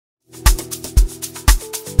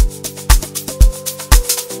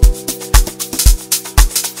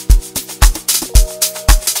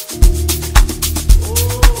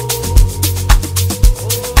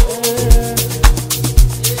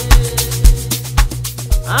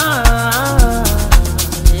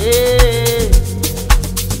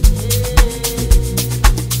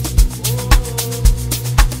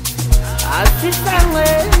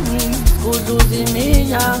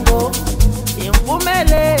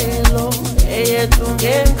eyethu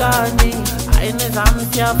ngengane ayinizami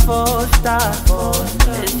siyafosta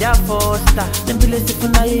siyafosta impilo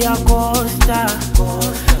esifuna iyakosta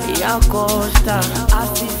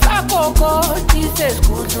asisakokoti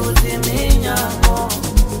sesikudluza iminyango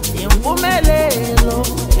impumelelo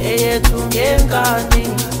eyethu ngengane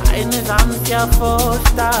ayinizami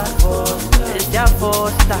siyafosta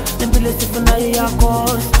siyafosta impilo esifuna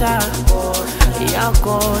iyakosta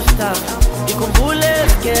ikhumbule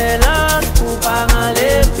sikela siphupha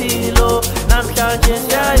ngale mpilo namhlanje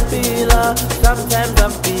siyayiphila sometimes I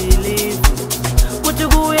believe ukuthi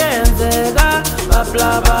kuyenzeka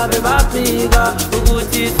bablaba bebafika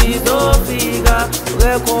ukuthi sizofika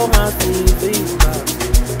ngekho ngasifika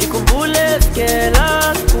ikhumbule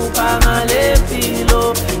sikela siphupha ngale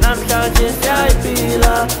mpilo namhlanje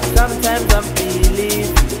siyayiphila sometimes I believe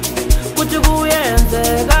ukuthi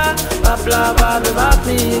kuyenzeka bablaba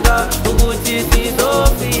bebafika ukuthi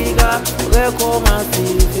sizofika ngekho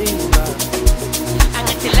ngasifika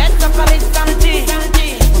angithi let's separate something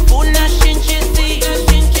ufuna shintshisi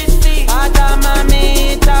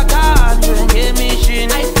adamamita kanjwe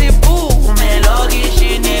ngemishini ayisiphume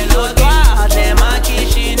lokishini lodwadle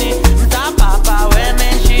emakishini mzapapa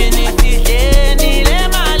wemenshini asidleni le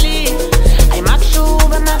mali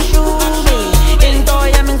ayimakshube into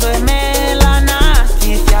yami ngizoyimela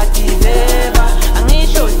nathi siyadizeva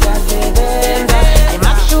angisho siyasebenza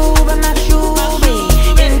ayimakshube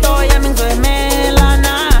into yami ngizoyimela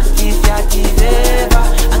nathi siyadizeva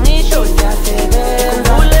angisho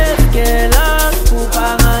siyasebenza ulesikela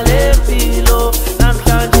siphupha ngale mpilo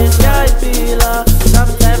namhlanje siyayiphila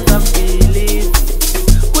sometimes I believe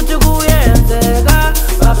ukuthi kuyenzeka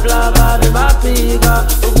bablaba bebafika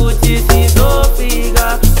ukuthi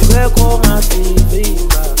sizofika ngekho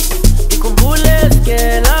ngasifika ikhumbule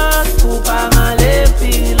sikela siphupha ngale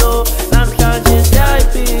mpilo namhlanje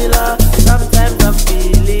siyayiphila sometimes I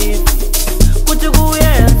believe ukuthi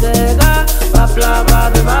kuyenzeka bablaba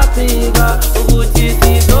bebafika ukuthi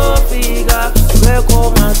sizofika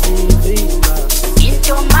ngekho ngasifika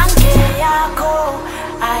into mange yakho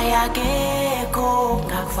ayakekho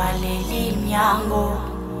ngakuvaleli iminyango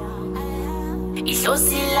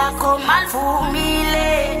ihlosi lakho malivumile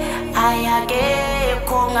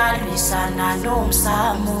ayakekho ngalwisana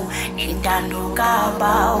nomsamu intando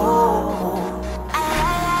kabawo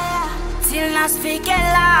thina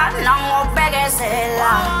sifikela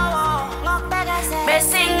nangobekezela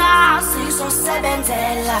besingazi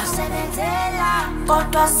sosebenzela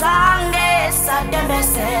kodwa sange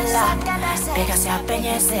sadembezela beka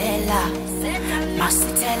siyapenyezela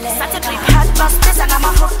masithele sathi trip hat basibisa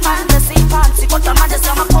ngama-hookman besiyiphansi kodwa manje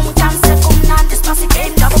siyamakhomuthanse kumnandi sipasi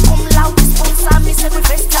game ngabo kumloud isifuni sami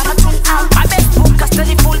sekwivesti ama-tune out babesibuka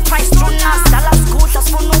steli full price trunas dala sikudla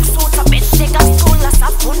sifuna ukusutha beshika sicula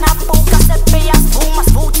safuna buka sepeya sivuma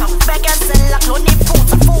sivutha ukubekezela klona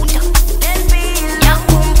iphutha funda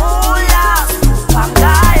yakhumbula siphupha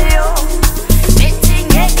ngayo bethi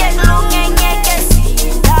ngeke kulunge ngeke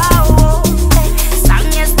siyindawo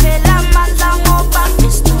sange siphela amandla ngoba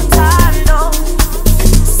isinothando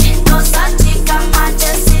sinto sathika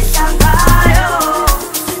manje sidla ngayo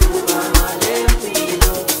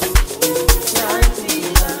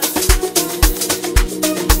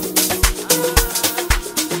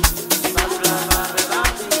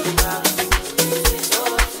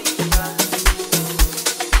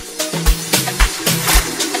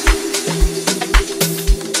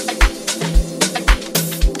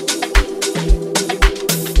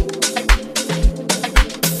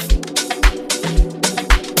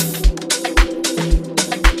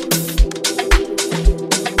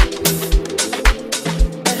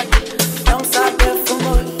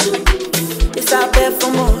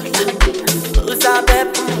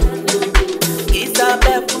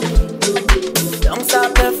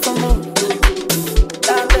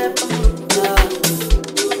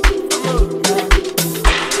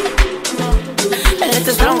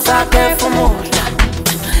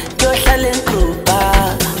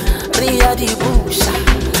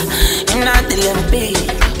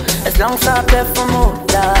as long as I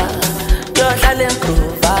performuda, yo hlale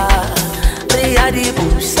ngikuva, riyadi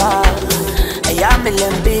busa, ayami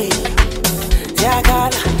lembi,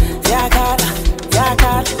 ziyakala,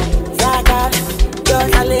 yo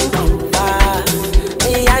hlale ngikuva,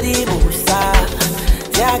 riyadi busa,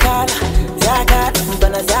 ziyakala,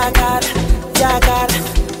 mbona ziyakala,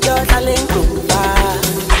 yo hlale ngikuva,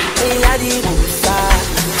 riyadi busa,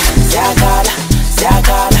 ziyakala,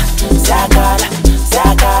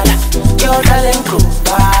 yo hlale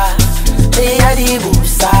ngikuva, riyadi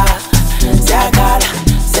busa, ziyakala,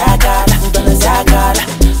 mbona ziyakala,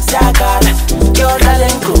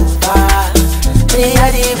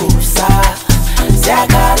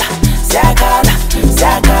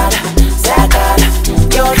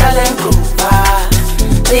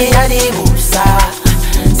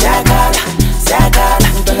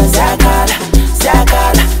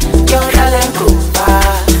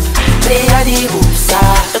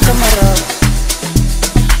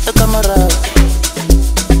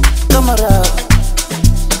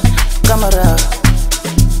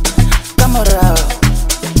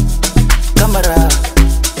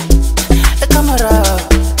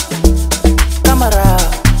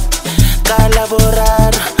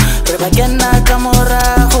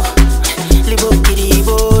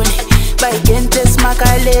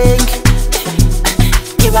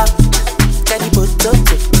 give up. Kadi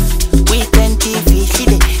pototo. Weekend TV,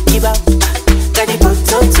 chile, give up. Kadi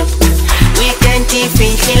pototo. Weekend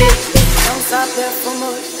TV, chile. Non saper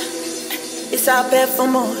fumola. E saper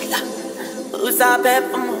fumola. O saper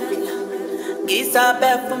fumola. Qui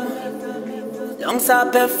saper fumola. Non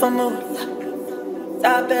saper fumola.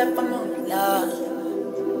 Saper fumola.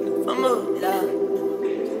 Fumola.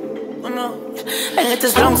 Fumola. En het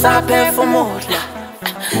is lang saper fumola.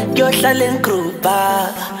 Yo hlala engruba,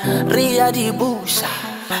 ria di busa,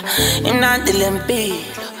 imnandi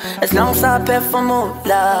lempilo, as long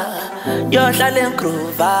saphefumula. Yo hlala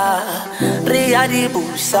engruba, ria di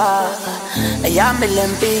busa, ayami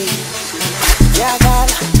lempilo.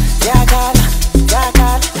 Yakala, yakala,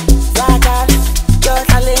 yakala, yakala. Yo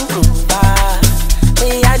hlala engruba,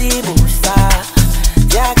 ria di busa,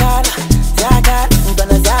 yakala, yakala,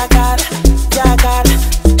 ngibana yakala, yakala.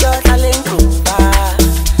 Yo hlala engruba.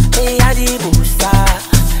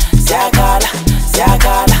 Zakala,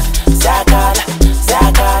 zakala, zakala,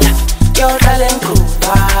 zakala. Yo hlala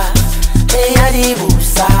engruba,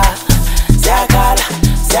 eyadibusa. Zakala,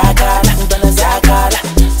 zakala, ngibana zakala,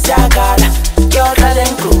 zakala. Yo hlala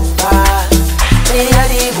engruba,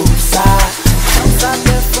 eyadibusa.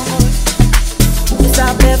 Usaphefumula,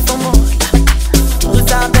 usaphefumula,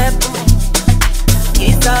 usaphefumula,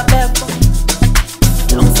 isaphefumula,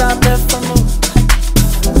 usaphefumula,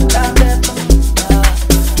 usaphefumula.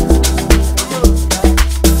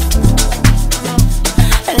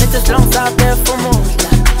 Long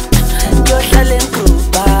saphefumula, yo hlala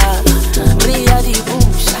engruba, ria di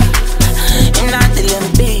busa, imnandi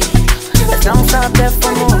lempilo. As long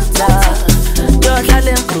saphefumula, yo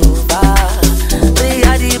hlala engruba,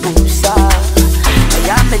 ria di busa,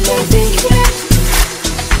 ayami lempilo.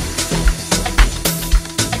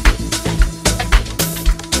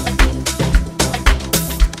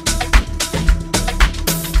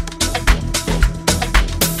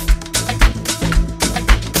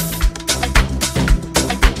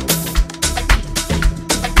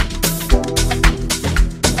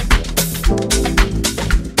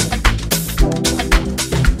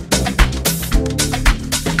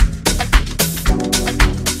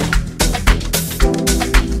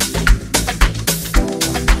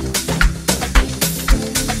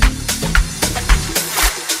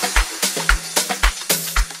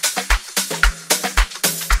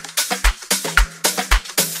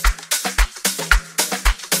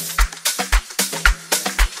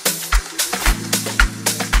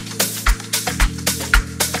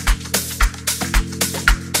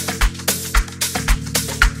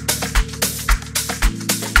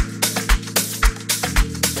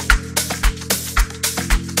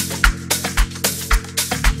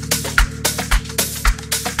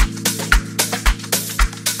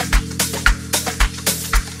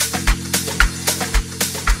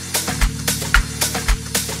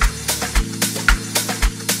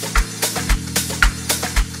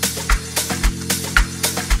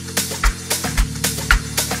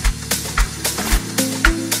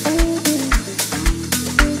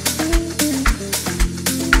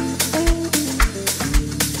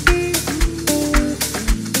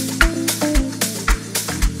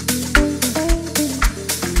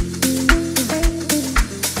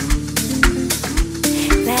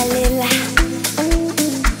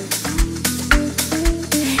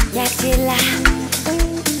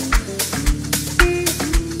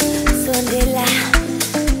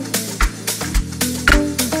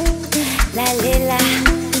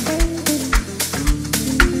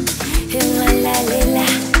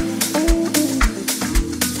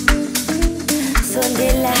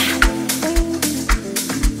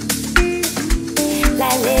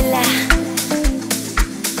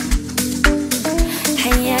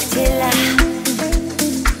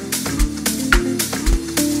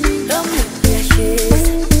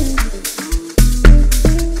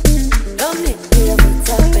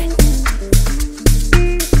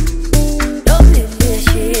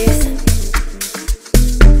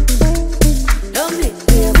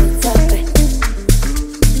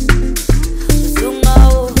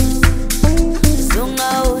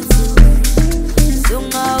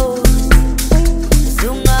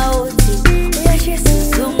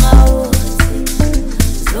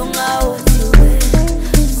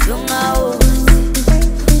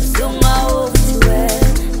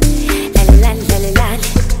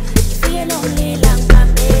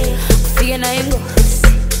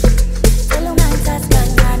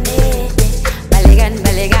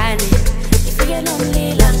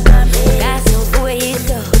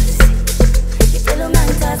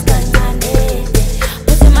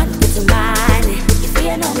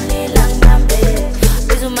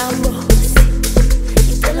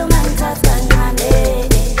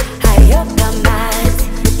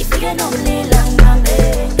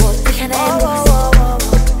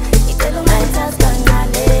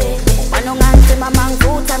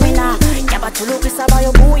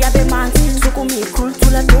 bayobuya bemanzi sukumi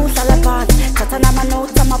kultula duhlala phansi thatha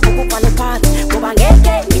nama-notes amabhuku ubhale phansi ngoba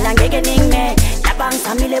ngeke mina ngeke ningne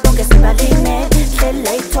labangizamile bonke sibaline hleli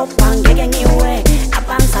la itop angeke ngiwe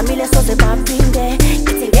abangizamile soze baphinde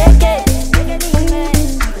ngithi ngeke ningne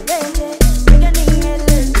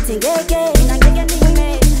ngithi ngeke mina ngeke ningne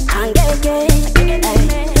angeke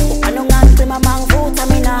ubhano ngacima mangivutha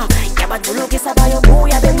mina yabajulukisa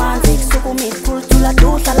bayobuya bemanzi sukumi kultula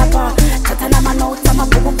duhlala phansi thatha nama-notes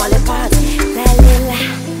amabhuku ubhale phansi lalela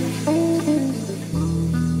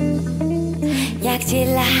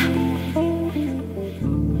yakjila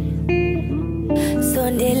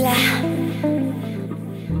sondela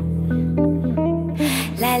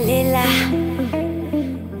lalela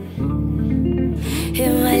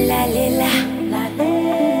hima lalela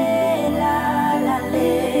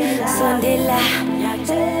sondela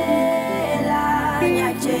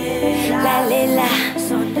lalela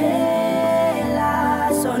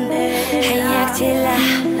hey yakjila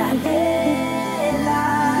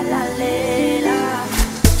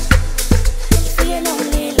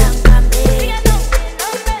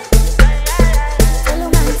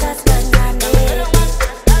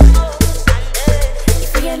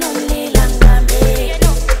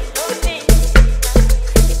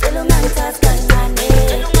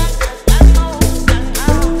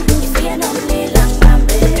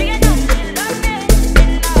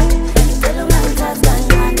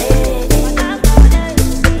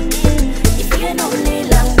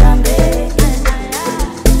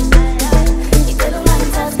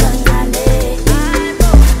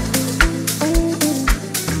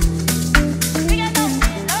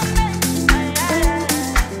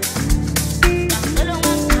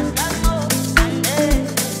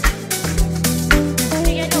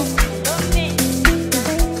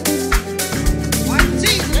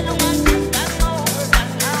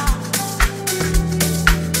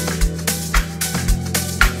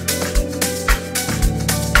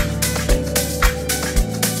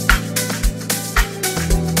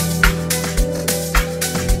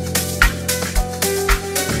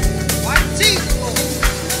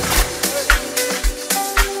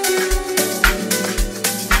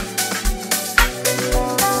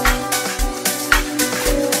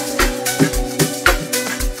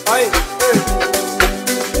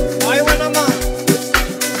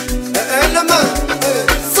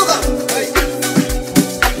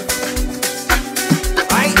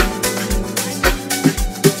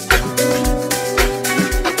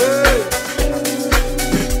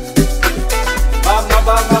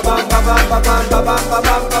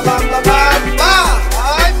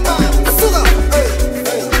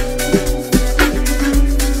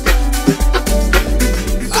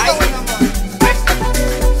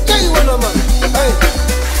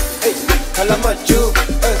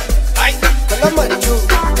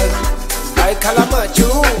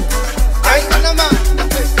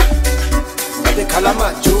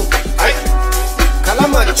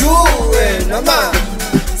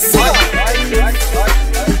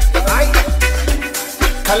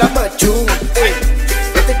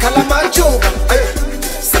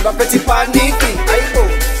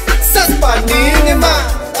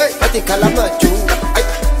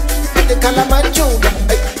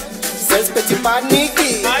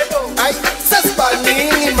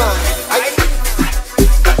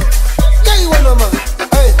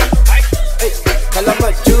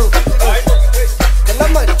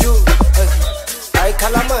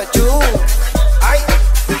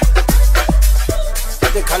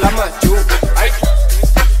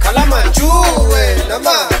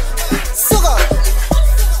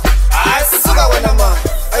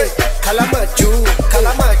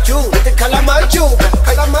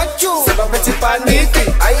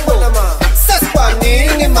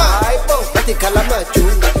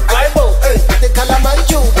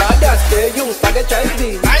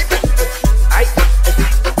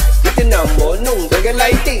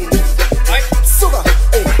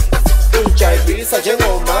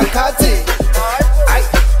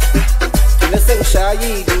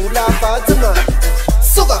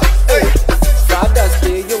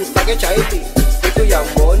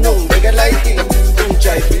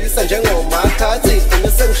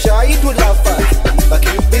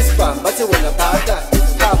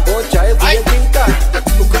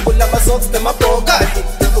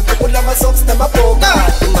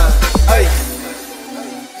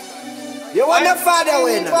You want a father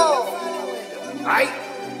winner? Aye.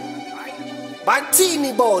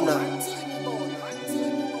 Batini bona.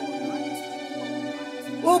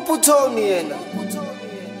 Uputoni yena.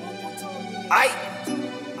 Aye.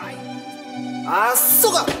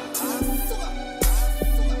 Asuka.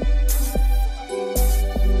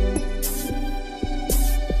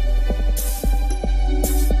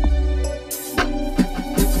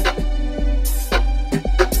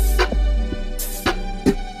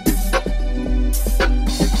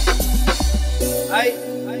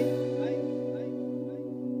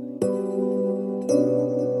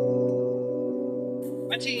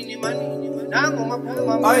 Bathini man, nangu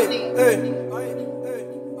maphuma mani.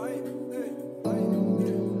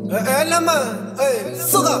 Lama,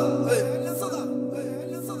 suka,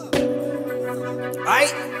 ay,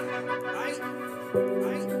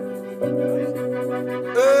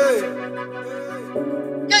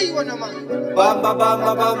 yay wana man. Bam bam bam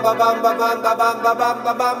bam bam bam bam bam bam bam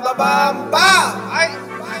bam bam bam bam bam. Ay,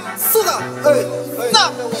 suka,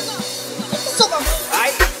 stop, suka,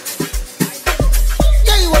 ay,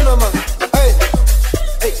 yay wana man. Ay,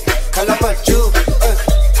 kalamaju,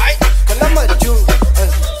 ay, kalamaju.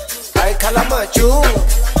 Kalamaju,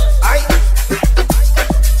 ay,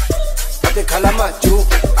 ate kalamaju,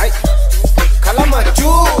 ay,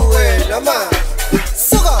 kalamaju, nama,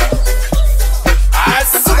 suga,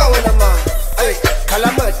 suga nama, ay,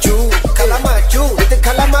 kalamaju, ate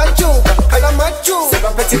kalamaju, seba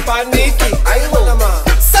peti paniki, ay nama,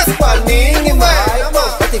 sas paningi nama,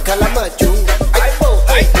 ate kalamaju,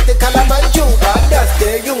 ay, ate kalamaju, badas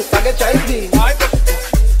de yung taga chaibi, ay.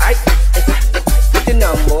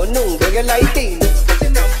 Nung bega lighting,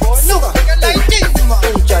 suga lighting,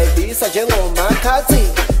 unjai bisa jengo makazi,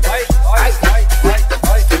 ay,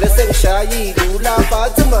 kila seng shayi dula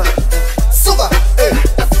fatima, suga,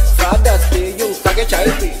 fadas de yung pake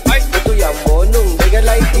chaibi, itu yang monung bega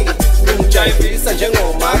lighting, unjai bisa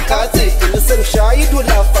jengo makazi, kila seng shayi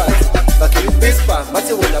dula fatima, baki bispa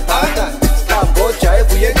masih wala pagan, kambo chai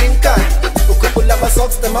buye tingkan, ukupula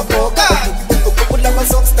masok tema boga, ukupula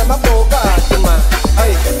masok tema boga, tuma.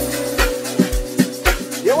 Ay,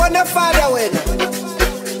 you wanna father when?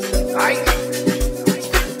 Ay,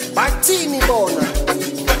 Bathini bona.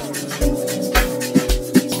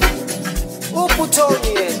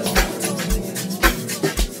 Uputoni eno.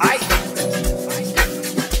 Ay,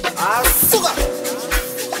 asuka.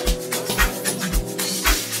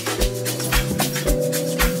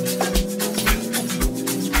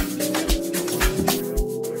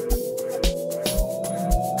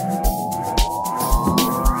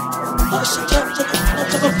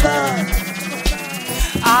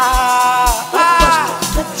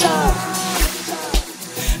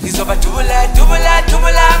 Izoba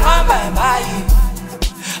dubula ngomba bayi.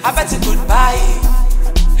 Abathi goodbye.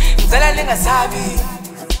 Ngicela ningasabi.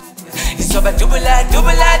 Izoba dubula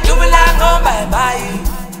ngomba bayi.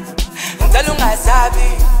 Ngicela ungasabi.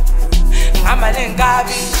 Ngihamba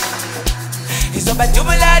nengabi. Izoba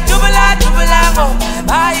dubula ngomba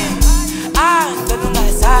bayi. Ngicela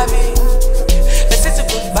ungasabi. Besithi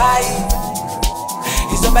goodbye.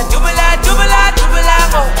 Izoba dubula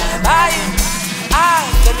ngomba bayi.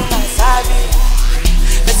 Ngicela ungasabi.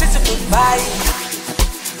 Besithi goodbye.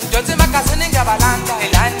 Donse makasini ngiyabalanda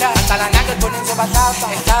elanda aqala nake khona ngizobahlaba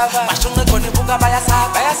ehlaba mashunqe khona ibuka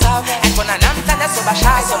bayasaba ekhona namhlanje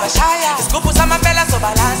sobashaya isigubhu samampela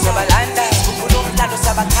sobalanda isigubhu lomlando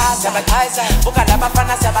sabathaza buka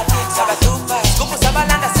labafana sabathupha isigubhu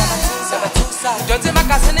sabalanda sabathusa donse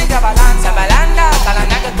makasini ngiyabalanda aqala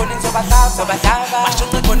nake khona ngizobahlaba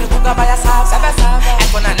mashunqe khona ibuka bayasaba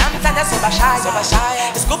ekhona namhlanje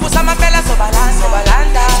sobashaya isigubhu samampela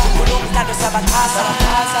sobalanda isigubhu lomlando sabathaza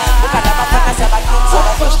buka labafana sabathupha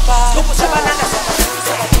isigubhu sabalanda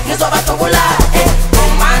ngizobathubula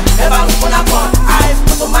man ebangifuna khona ay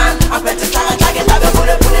man aphethe hlaka ndabe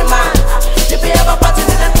kule man dipi ebaphathi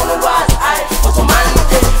nilenkulu lwazi ay man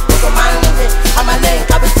amanengi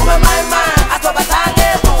kabe kume my man asobathange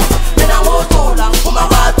bu mina ngudula uma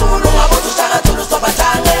kwathula ungabuza ushaka thulu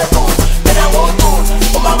sobathange bu mina ngudula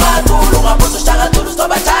uma kwathula ungabuza ushaka thulu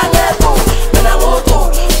sobathange bu mina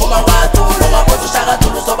ngudula uma kwathula ungabuza ushaka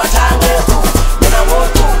thulu sobathange bu mina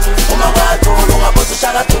ngudula uma kwathula ungabuza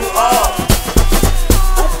ushaka thulu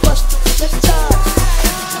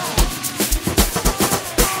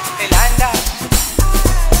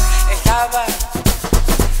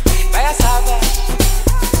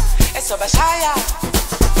Sobashaya,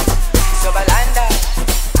 sobalanda,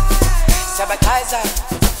 sabathaza,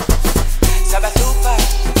 sabathupha,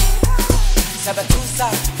 sabathusa,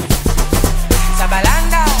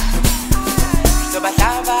 sabalanda,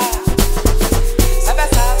 sobahlaba,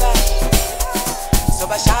 sabasaba,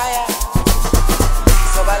 sobashaya,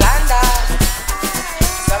 sobalanda,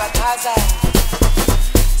 sabathaza,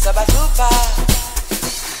 sabathupha,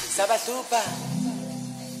 sabathupha.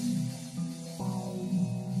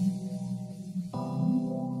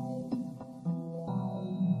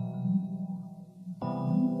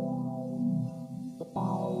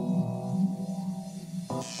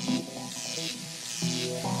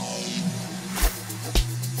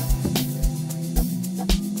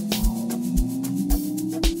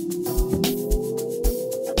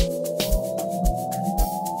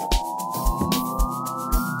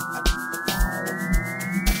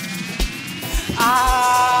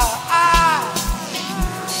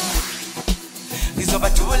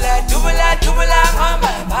 dubula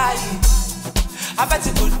ngoma bye.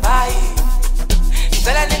 Abathi goodbye.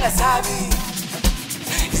 Ngicela ningasabi.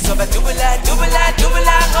 Izoba dubula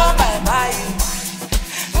ngoma bye.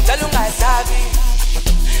 Ngicela ungasabi.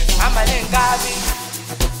 Ngihamba nenkabi.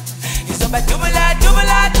 Izoba dubula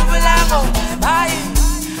ngoma bye.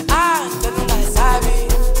 Ngicela ungasabi.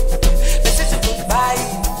 Besithi goodbye.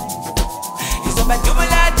 Izoba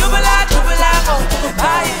dubula ngoma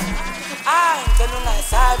bye. Ngicela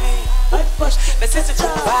ungasabi. Besithi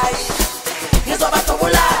goodbye. Ngizoba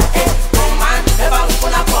dubula man, never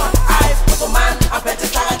gonna come. I put a man, I bet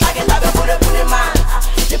it's like a love for man.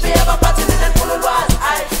 If you ever party, then pull a was.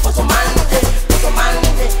 I put a man,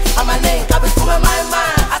 I'm a name, I've been to my man.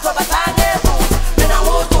 I saw a tango, then I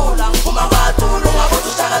won't do long. Kumagatu, Lunga, to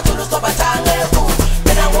Shaka to the stop a tango.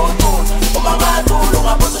 Then I won't do Kumagatu,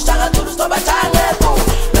 Lunga, to Shaka to the stop a tango.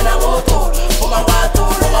 Then I won't do Kumagatu,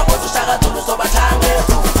 Lunga, to Shaka to the stop a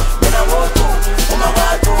tango. Then I won't do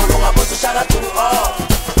Kumagatu, Lunga, to Shaka to the oh.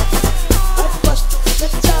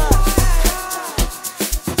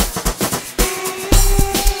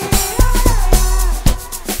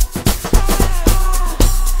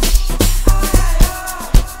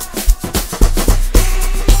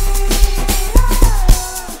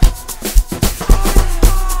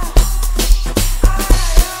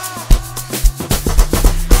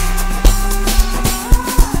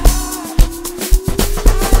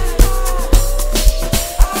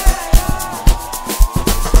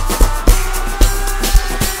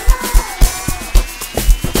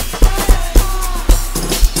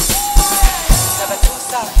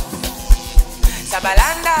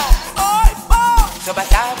 Sabalanda,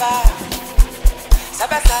 Sobataba,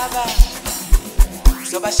 Sabasaba,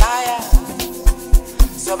 Sobashaya,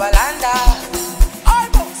 Sobalanda,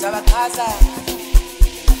 Sabakaza,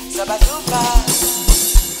 Sabatupa.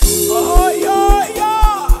 Oh, yeah.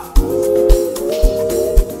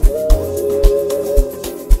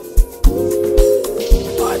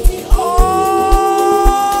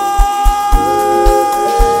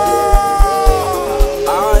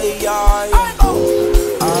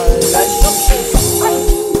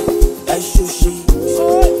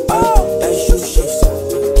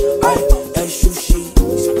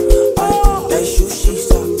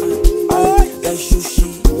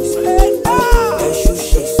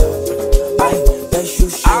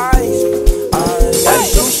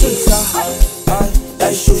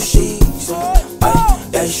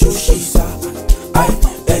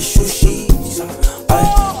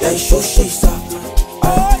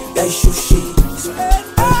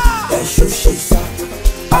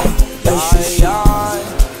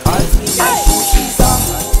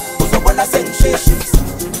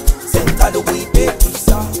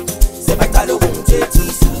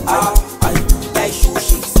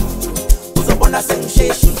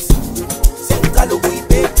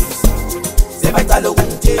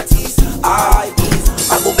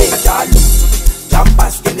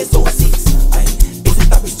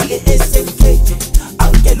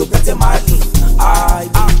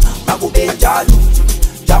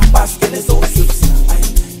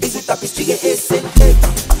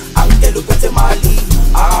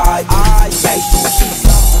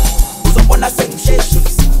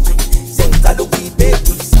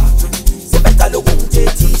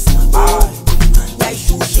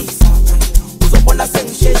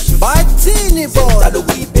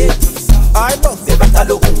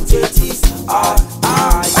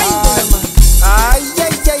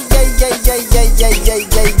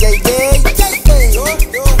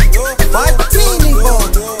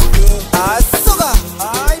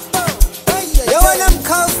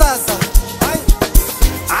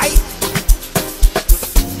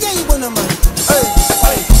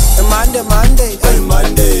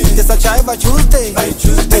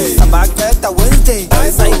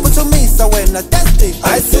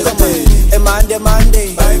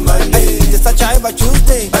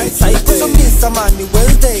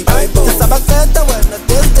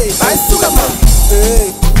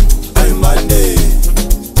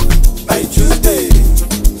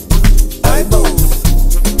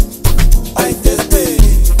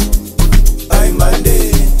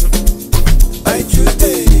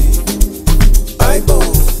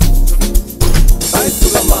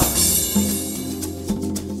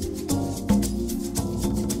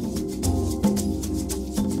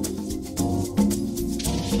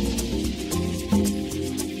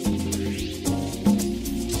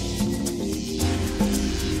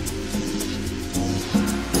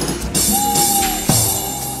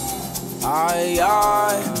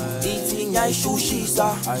 Ithi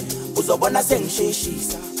nyayishushisa uzobona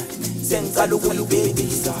sengisheshisa sengicala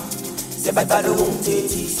ukuyibebisa sebaqala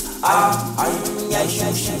ukungithethisa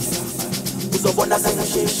ngiyayisheshisa uzobona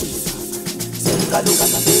sengisheshisa sengiqala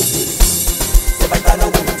ukungithethisa sebaqala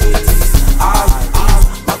ukungithethisa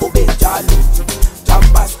makube njalo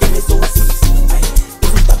jamba skene sosisi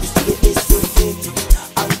izudabisike esweketi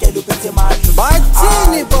angitshela uphethe manje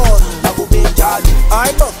bathini bona makube njalo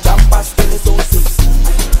hayibo jamba skene sosisi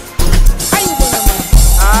ayibona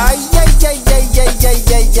manje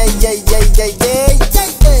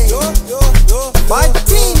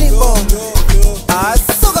bathini bona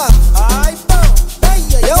asuka hayibo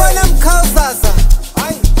yewena mkhawuzaza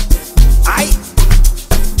hayi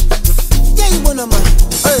yayibona manje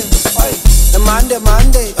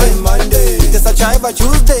Monday Desachaiva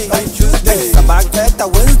Tuesday Sabaketa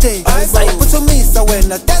Wednesday Sayikuthumisa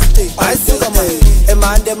wena Thursday Ayisuka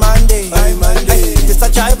manje Monday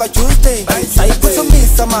Desachaiva Tuesday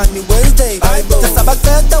Sayikuthumisa mani Wednesday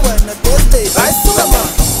Sabaketa wena Thursday Ayisuka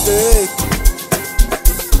manje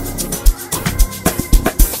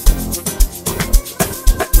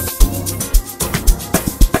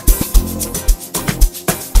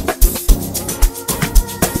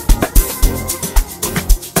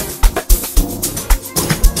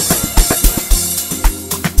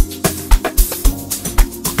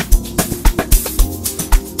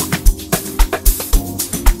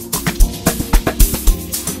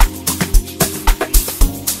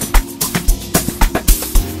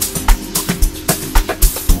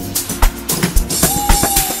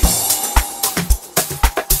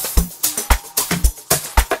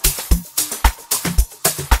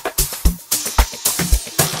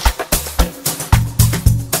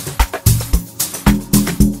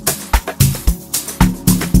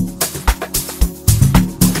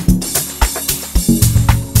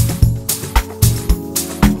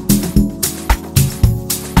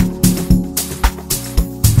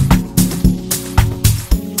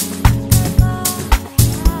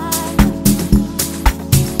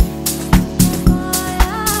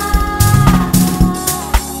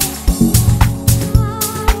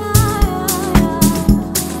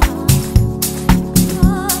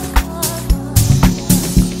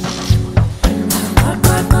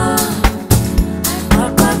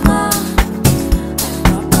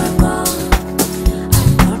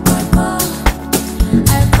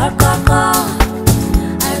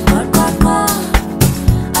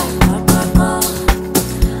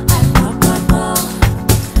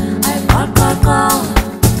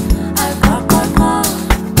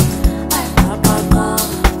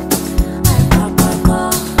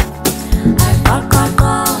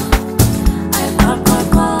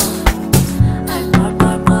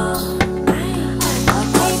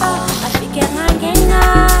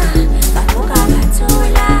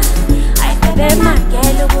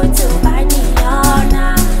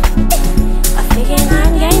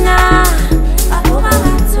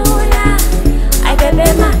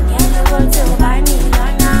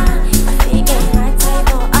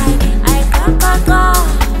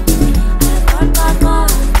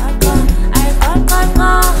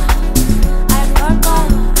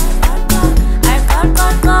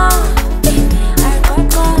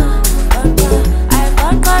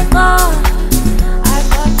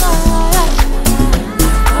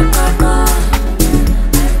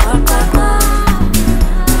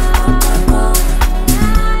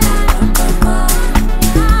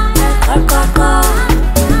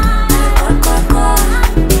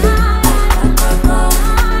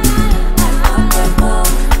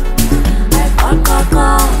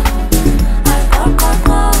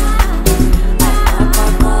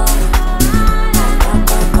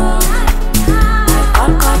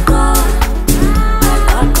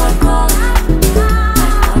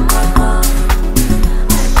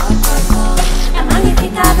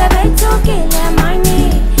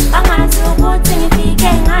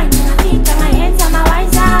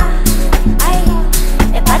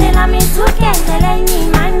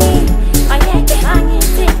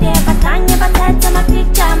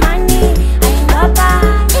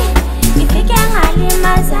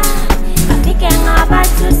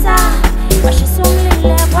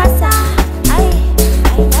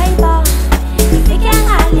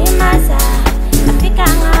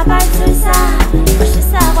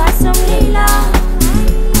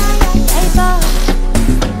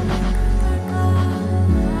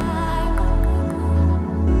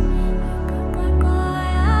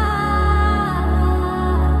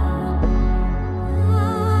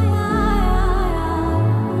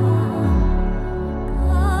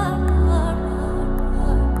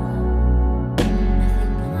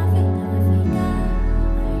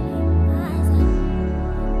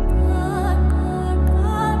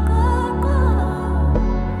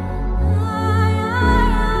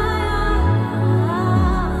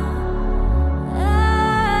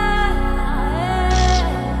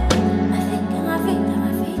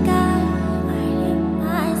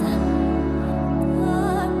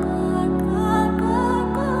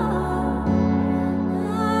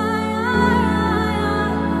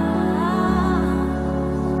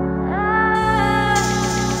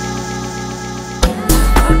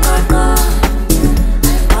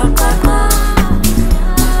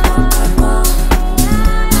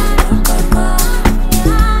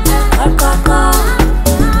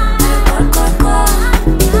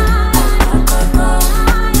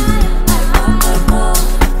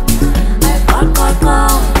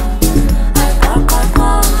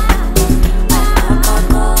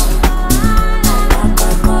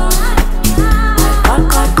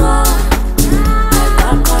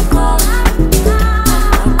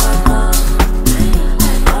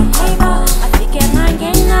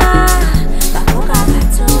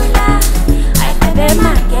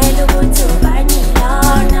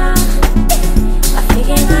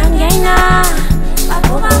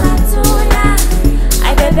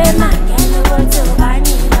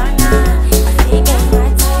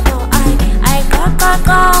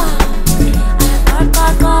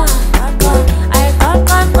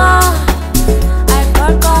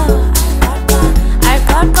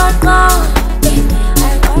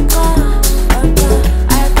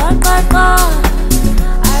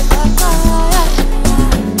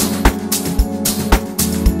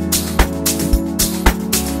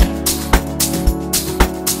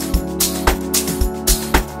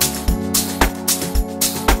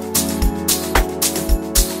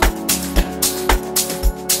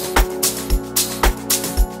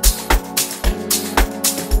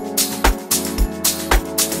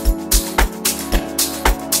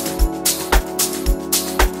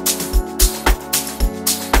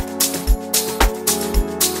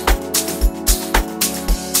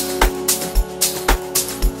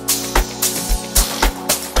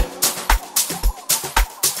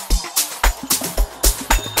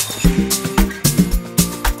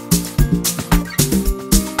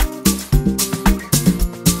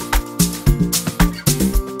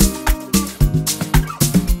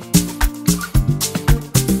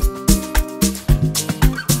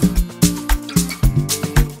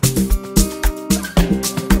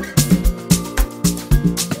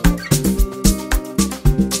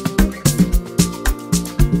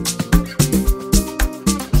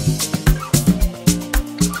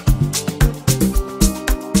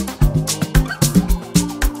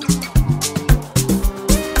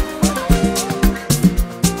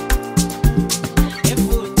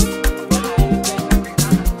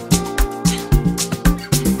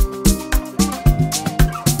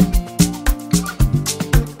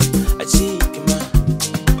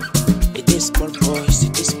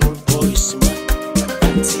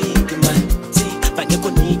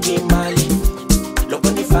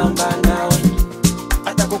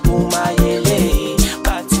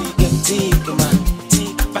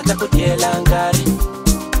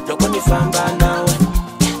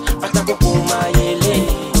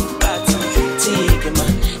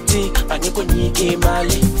nyiki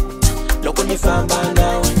mali loko ni famba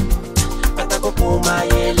nawe pata kupuma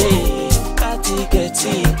yele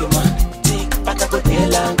tike ma pata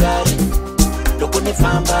kutela ngari loko ni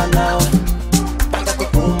famba nawe pata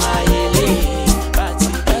kupuma yele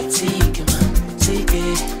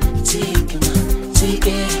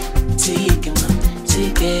tike ma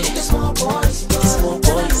tike the small boys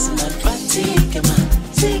man tike ma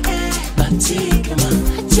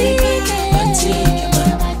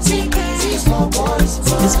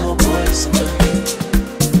the small boys man.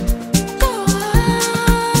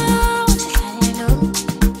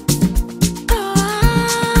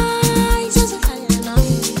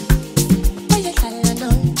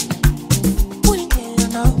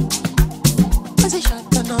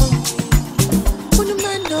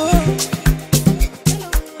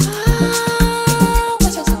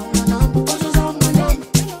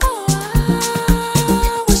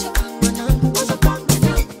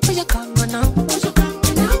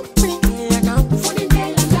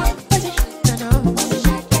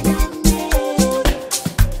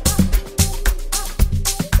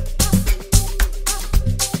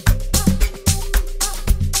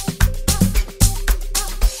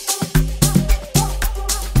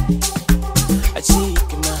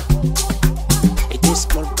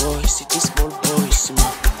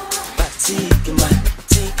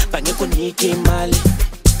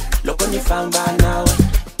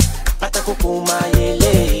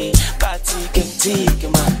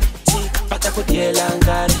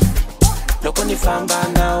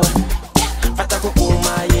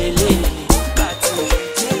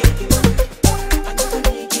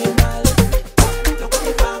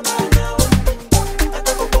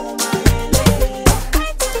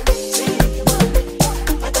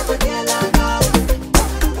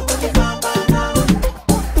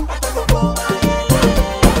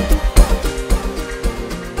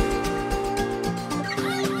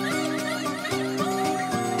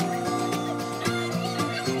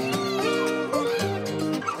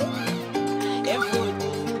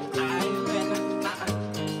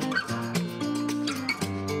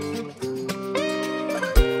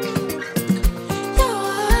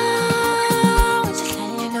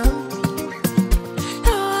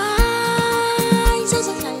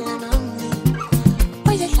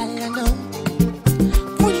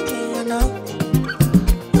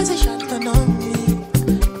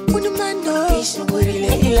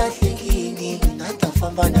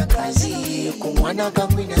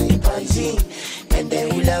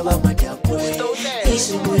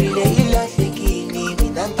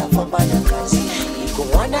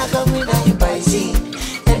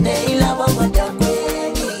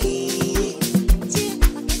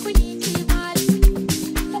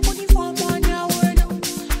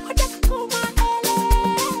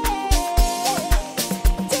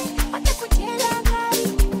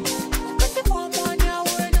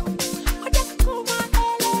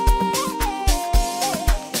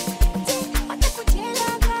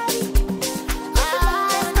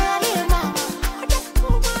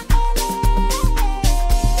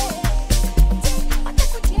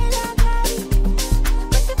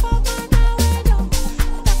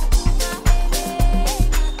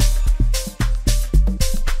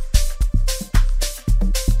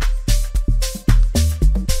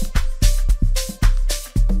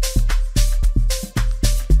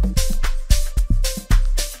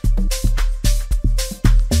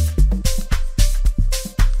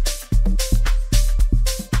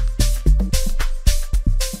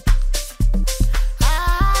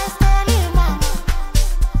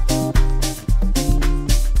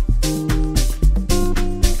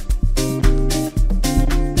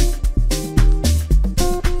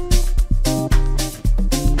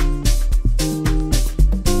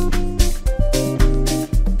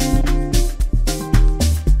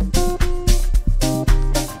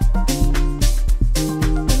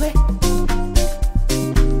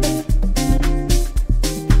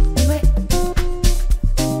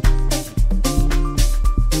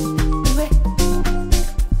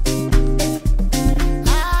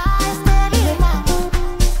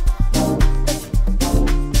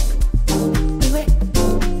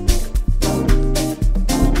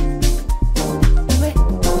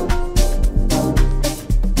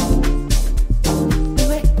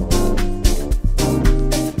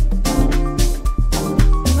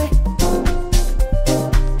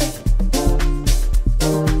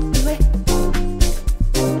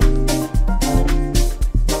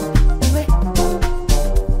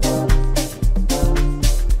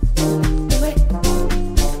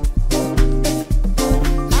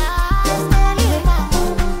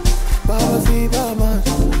 Baba, see, Baba,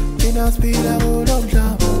 in a speed, I hold up,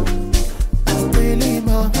 jump.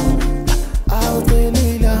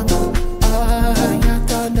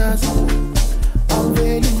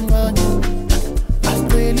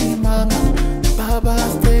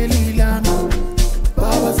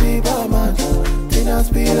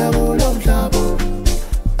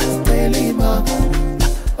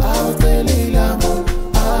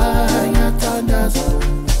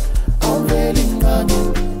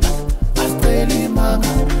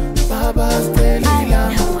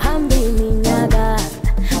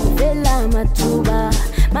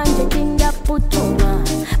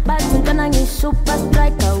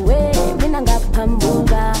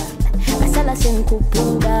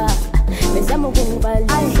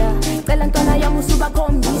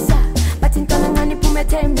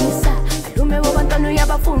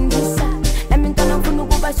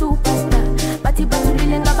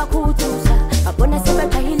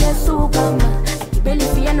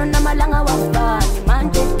 namalanga wafani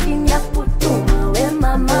manje ngiyaphuthuma we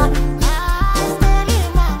mama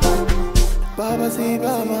Baba si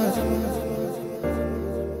baba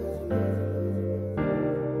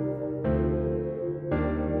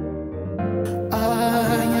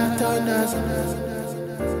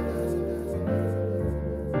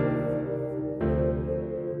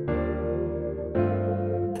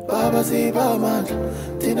Baba si baba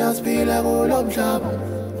Tina spila kulo mhlaba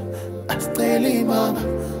Asiceli mama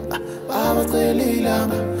Baba celi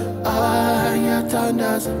langa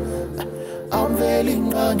Ngiyathandaza Awumveli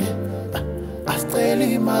nqange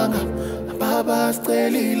Asiceli manga Baba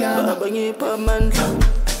asiceli langa Baba ngipha amandla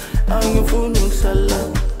Angifuni ukusala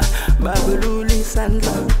Baba lula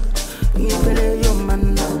isandla Ngiphele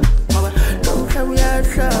yomana Ngoba lo mhlaba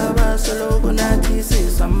uyahlaba Soloko nathi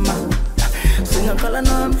sisama Singaqala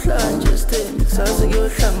namhlanje sithembe kusasa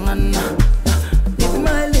kuyohlangana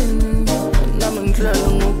Ngimalini nami ngihlala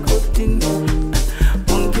ngokotini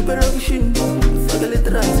Ungikhiphe lokishini fakele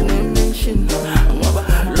trans nemention Ngoba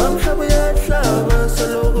lo mhlaba uyahlaba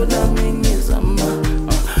soloko nami ngizama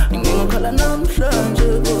Ngingaqala namhlanje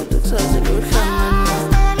kodwa kusasa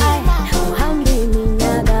kuyohlangana uhambe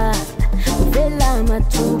iminyaka uvela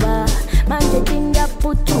amathuba manje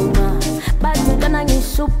ngiyaphuthuma bazitana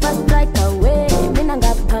ngisuper striker we mina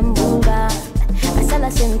ngaphambuka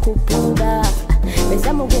asala sengikhuphuka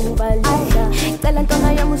bezama ukungibalisa cela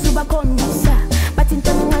ntwana yami usubakhombisa bathi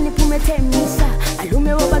ntwana ngani iphume ethembisa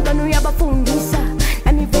alume wabantwana uyabafundisa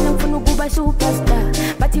nami vele ngifuna ukuba superstar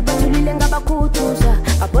bathi bathulile ngabakhuthuza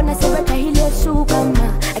babona sebejahile sukama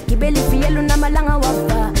agibele ifiyelo namalanga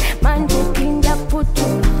wafa manje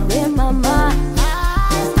ngiyaphuthuma we mama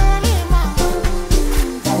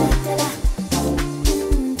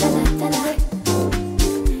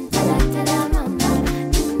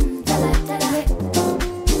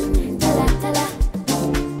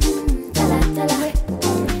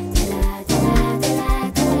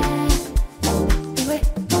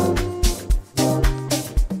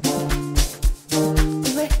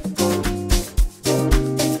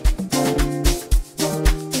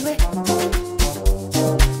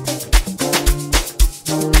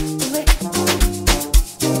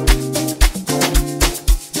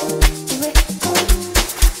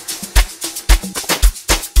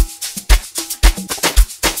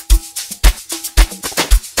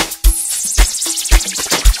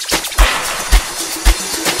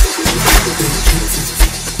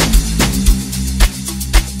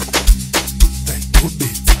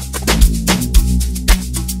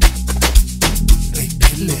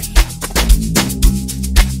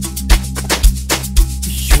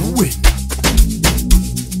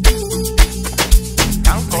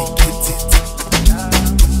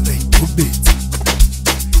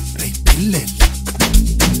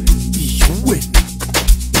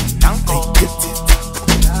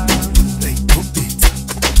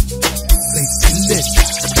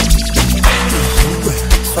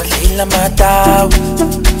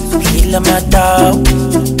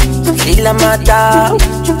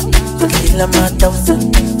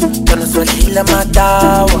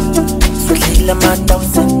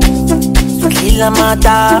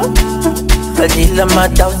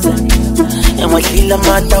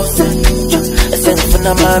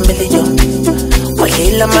Sengifuna ma-million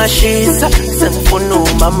Wahila mashisa Sengifuna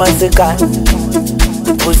umama sekaya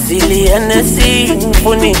Uzili Hennessy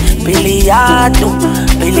Ngifuni biliyato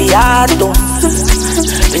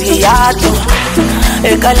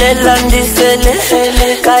Ekalela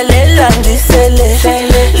ndisele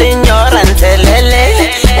Linyora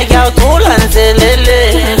ntelele Ekyautula ntelele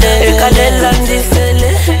Ekalela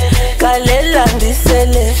ndisele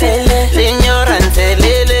Linyora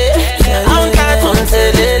ntelele Aunkato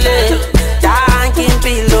ntelele Dankin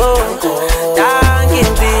pilo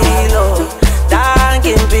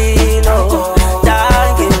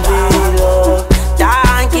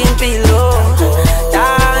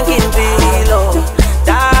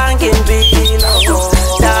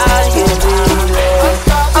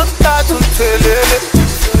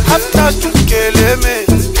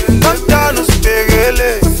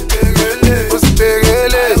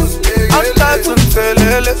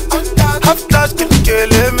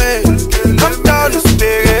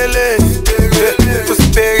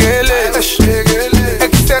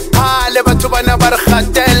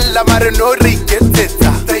Barkhatella mare no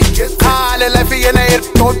rigetsetsa khale life yena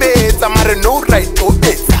irtobetsa mare no right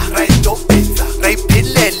obetsa right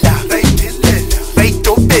pilela right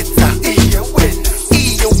obetsa iyo wena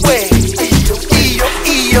iyo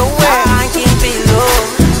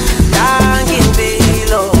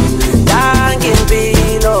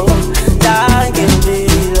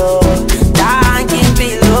Dankin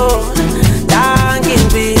pilo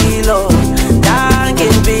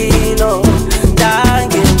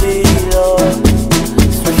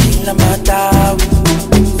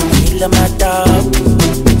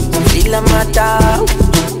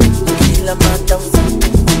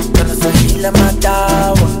Swahila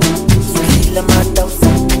matawa, Swahila matawa,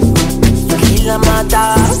 Swahila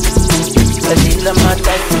matawa, Swahila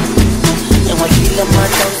matawa, Swahila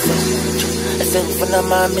matawa. Sengifuna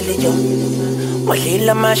mamilion,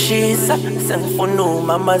 Swahila mashisa, sengifuna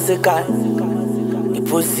umamazekaya.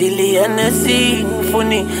 Iphuzile yanesi,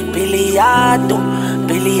 ngifuni biliyato,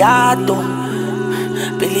 biliyato,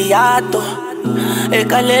 biliyato.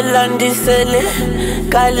 Ekalela ndisele,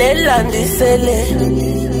 kalela ndisele.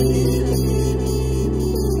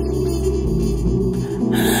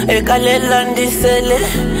 Ekalela ndisele,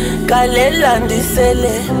 kalela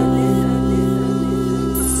ndisele.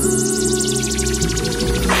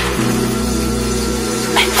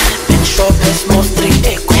 Shopes mostri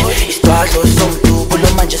eko, isitwadlo somdubulo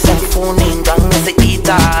manje sengifuna ingane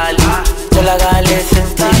ze-Italy. Tholakale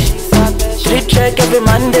sentishi, street check every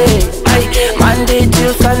Monday, Monday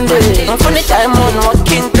till Sunday. Ngifuna i-diamond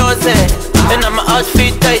walking closet, and I'm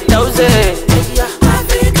outfit 8,000.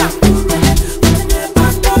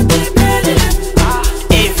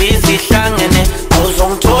 Ivisi hlangene,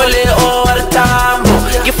 awuzongithole owartambo.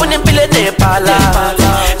 Ngifuna impilo enebalance,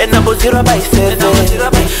 enabozira bayiseve.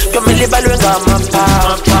 Yomili balwe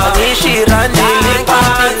ngamapapa, ngishirani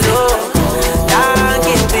lipilo.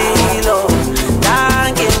 Dangi impilo,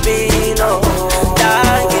 dangi impilo,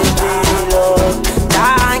 dangi impilo,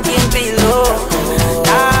 dangi impilo,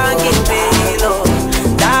 dangi impilo,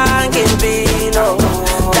 dangi impilo,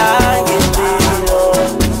 dangi impilo.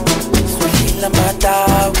 Swahila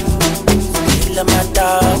matawa, Swahila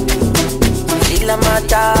matawa, Swahila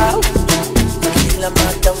matawa, Swahila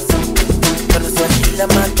matawa. Swahila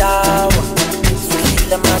matawa,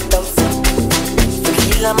 Swahila matawa,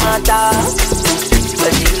 Swahila matawa,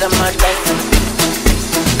 Swahila matawa.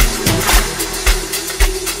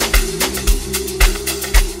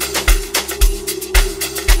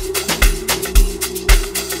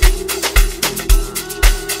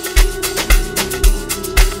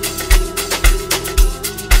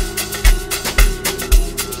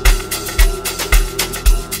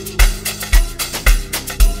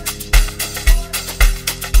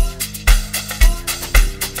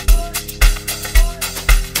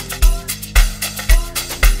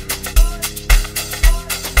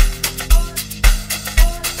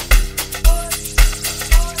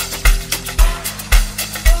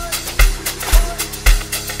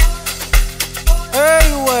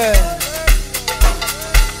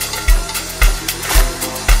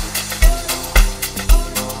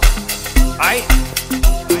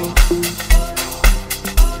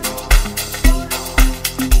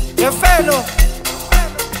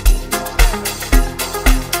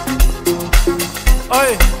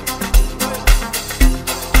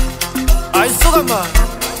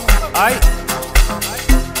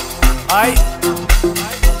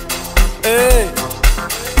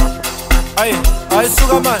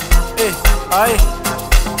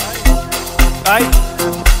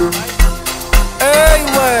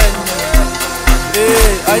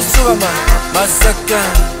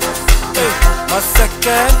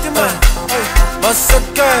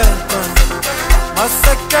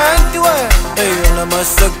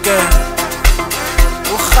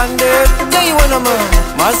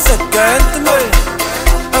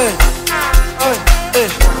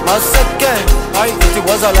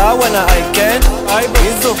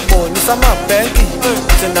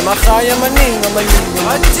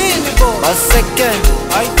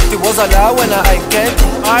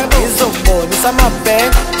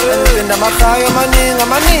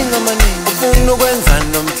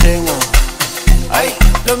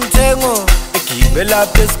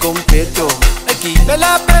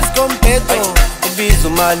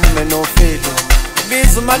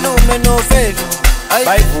 Malume no felo,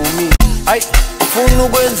 bayivumi, ufuna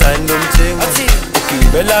ukwenza nomthengo.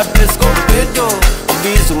 Ugibela phesikompeto,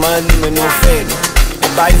 ubiza umalume no felo.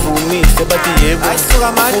 Bayivumise bathi yebo,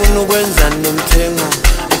 ufuna ukwenza nomthengo.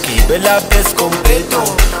 Ugibela phesikompeto,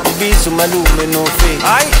 ubiza umalume no felo.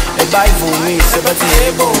 Bayivumise bathi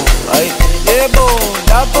yebo, yebo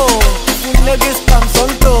lapho ufuneka isipham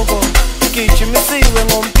sonhloko. Gijimisiwe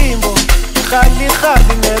ngomphimbo, khali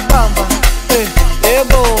nebamba.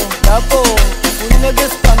 Yebo lapho ufuneka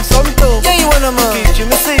isipham sonhloko.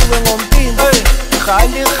 Gijimisiwe ngomphimbo,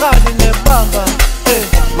 khali nebamba.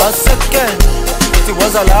 Masekene uthi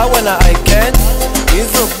wazala wena I can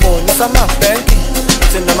ngizokubonisa amabhenki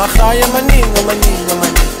thina amahaya amaningi.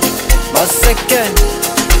 Masekene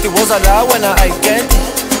uthi wazala wena I can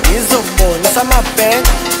ngizokubonisa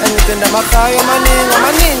amabhenki thina amahaya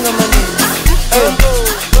amaningi.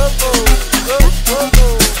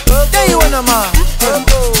 Hey wena ma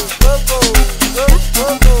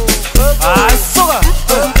suka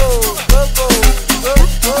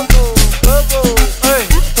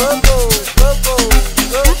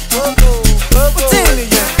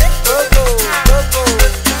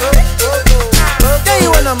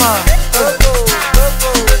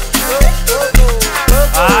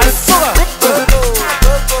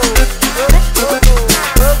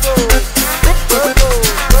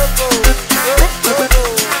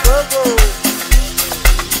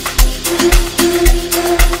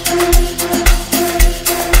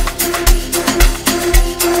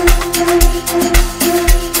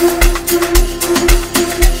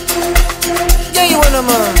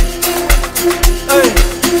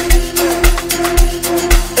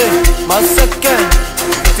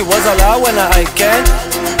woza la wena I can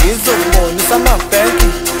ngizokubonisa amabhenki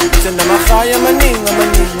senamahaya amaningi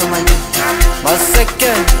amaningi amaningi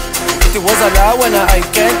masecond futhi woza la wena I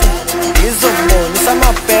can ngizokubonisa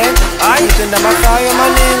amabhenki senamahaya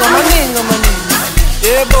amaningi amaningi amaningi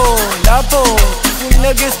yebo lapho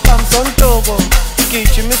funeka isibhamu sontoko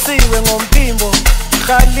gijimisiwe ngomphimbo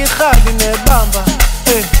khali khali nebamba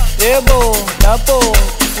yebo lapho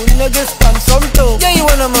funeka isibhamu sontoko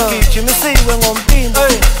gijimisiwe ngomphimbo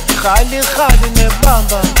khali khali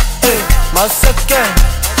nebamba masecond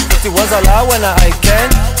futhi woza la wena I can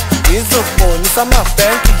ngizokubonisa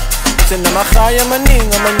amabhenki senamahaya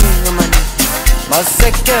amaningi amaningi amaningi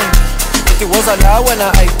masecond futhi woza la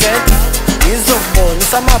wena I can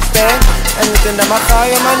ngizokubonisa amabhenki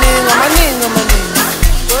senamahaya amaningi amaningi amaningi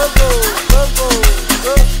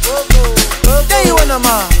yeah you wanna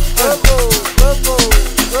ma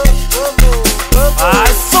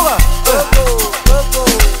suka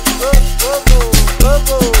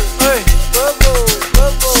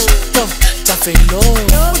Tafelo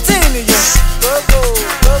uthini nje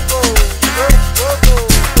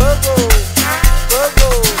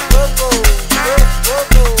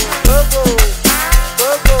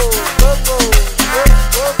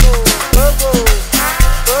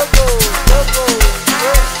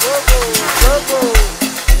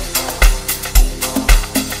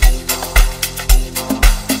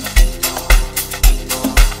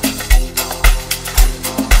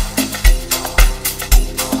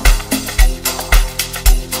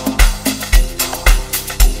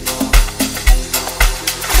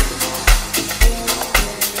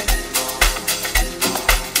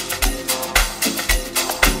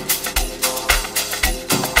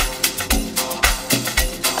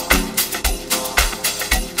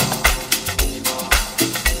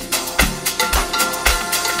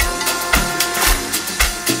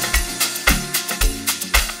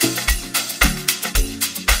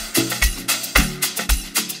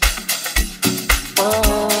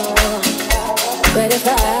But if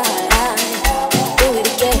I do it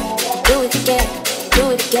again, do it again,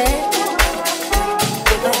 do it again,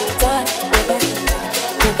 go back in time, go back in time,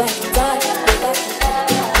 go back in time, go back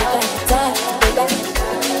in time, go back.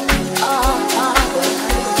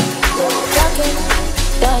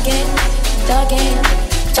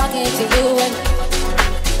 Talking to you and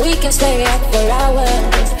we can stay up for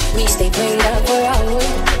hours. We stay prayed up for hours.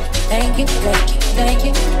 Thank you, thank you, thank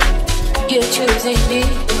you. You're choosing me.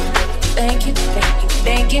 Thank you, thank you,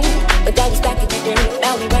 thank you. But that was back in the day.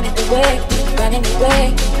 Now we running away, running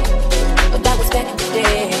away. But that was back in the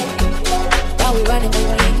day. Now we running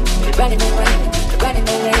away, running away, running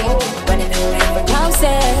away, running away from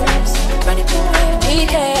ourselves, running away. We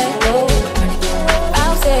can't go, running away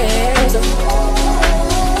ourselves.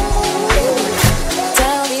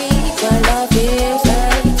 Tell me what love feels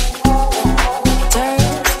like. It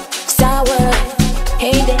turns sour,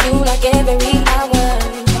 hating you like every hour.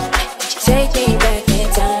 Take me back in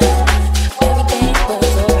time. Everything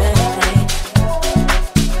was alright.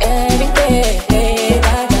 Everything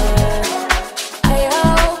I done. I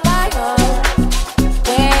hope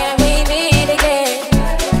when we meet again,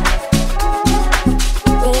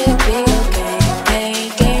 we'll be okay.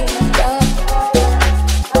 Can't get up.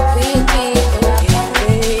 We'll be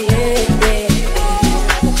okay.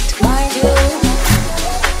 To find you,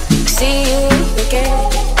 see you again.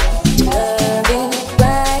 To love you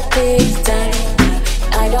right this time.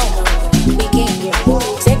 I don't know. We can get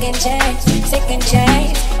second chance, second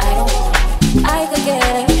chance. I don't know. I could get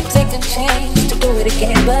a second chance to do it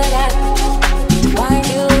again, but I find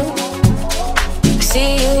you,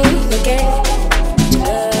 see you again. To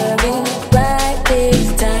love you right this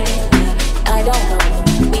time. I don't know.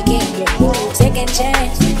 We can get second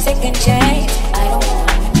chance, second chance. I don't know.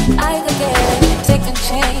 I could get a second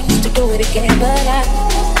chance to do it again, but I